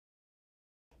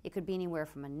It could be anywhere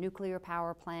from a nuclear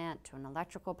power plant to an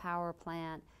electrical power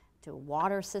plant to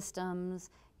water systems.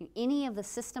 Any of the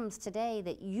systems today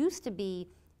that used to be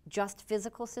just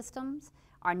physical systems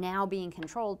are now being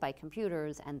controlled by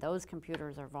computers, and those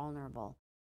computers are vulnerable.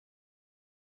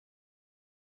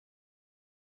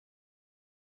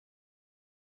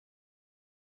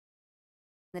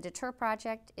 The Deter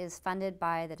project is funded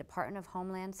by the Department of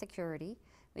Homeland Security.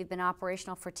 We've been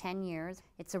operational for 10 years.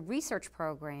 It's a research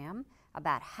program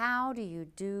about how do you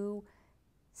do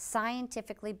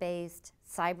scientifically based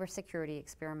cybersecurity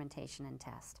experimentation and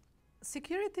test.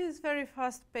 Security is a very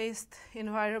fast-paced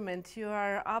environment. You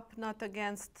are up not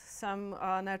against some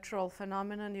natural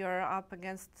phenomenon, you are up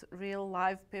against real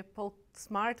live people,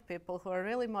 smart people who are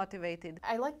really motivated.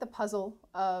 I like the puzzle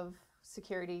of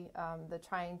security, the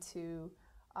trying to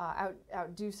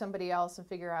outdo somebody else and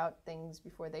figure out things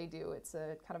before they do. It's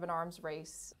a kind of an arms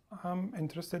race. I'm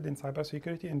interested in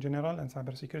cybersecurity in general and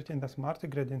cybersecurity in the smart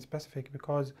grid in specific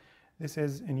because this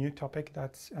is a new topic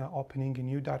that's opening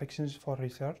new directions for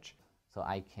research. So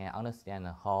I can understand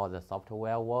how the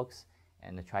software works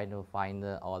and try to find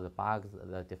all the bugs,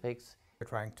 the defects. We're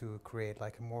trying to create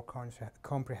like a more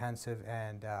comprehensive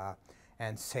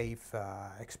and safe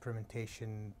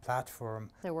experimentation platform.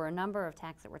 There were a number of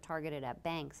attacks that were targeted at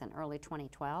banks in early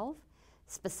 2012,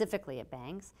 specifically at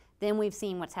banks. Then we've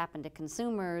seen what's happened to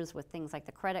consumers with things like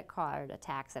the credit card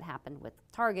attacks that happened with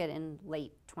Target in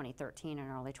late 2013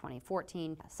 and early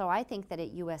 2014. So I think that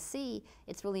at USC,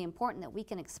 it's really important that we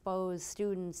can expose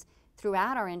students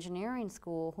throughout our engineering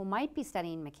school who might be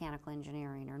studying mechanical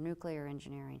engineering or nuclear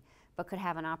engineering, but could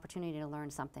have an opportunity to learn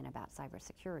something about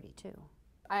cybersecurity too.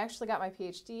 I actually got my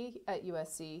PhD at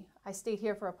USC. I stayed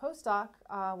here for a postdoc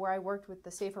where I worked with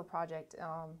the SAFER project,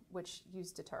 which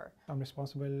used Deter. I'm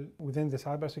responsible within the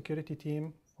cybersecurity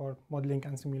team for modeling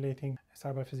and simulating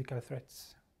cyber-physical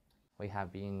threats. We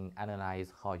have been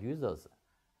analyzing how users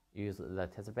use the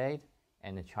testbed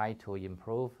and try to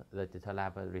improve the Deter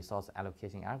Lab resource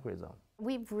allocation algorithm.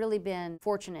 We've really been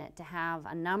fortunate to have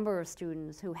a number of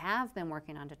students who have been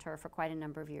working on Deter for quite a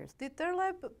number of years. Deter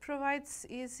Lab provides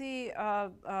easy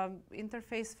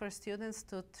interface for students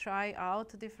to try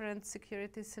out different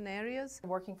security scenarios.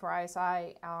 Working for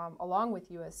ISI along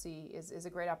with USC is a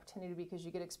great opportunity because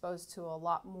you get exposed to a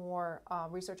lot more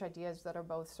research ideas that are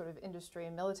both sort of industry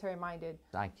and military minded.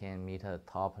 I can meet a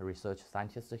top research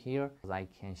scientist here. I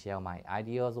can share my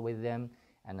ideas with them,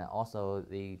 and also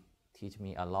they teach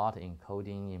me a lot in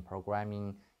coding, in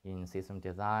programming, in system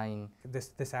design.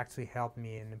 This actually helped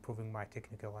me in improving my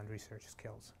technical and research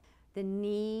skills. The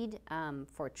need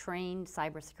for trained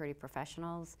cybersecurity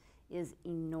professionals is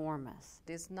enormous.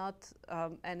 It's not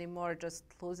anymore just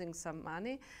losing some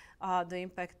money. The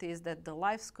impact is that the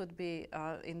lives could be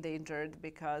endangered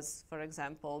because, for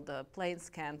example, the planes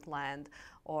can't land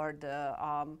or the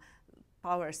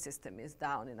power system is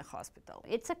down in a hospital.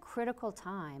 It's a critical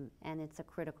time and it's a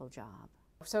critical job.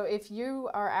 So if you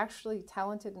are actually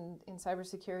talented in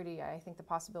cybersecurity, I think the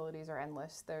possibilities are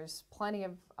endless. There's plenty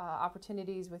of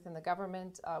opportunities within the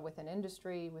government, within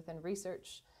industry, within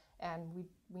research, and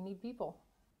we need people.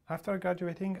 After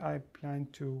graduating, I plan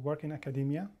to work in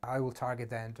academia. I will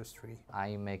target the industry.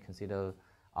 I may consider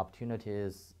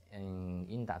opportunities in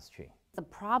industry. The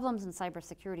problems in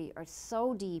cybersecurity are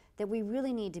so deep that we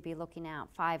really need to be looking out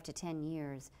 5 to 10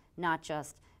 years, not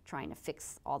just trying to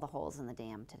fix all the holes in the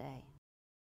dam today.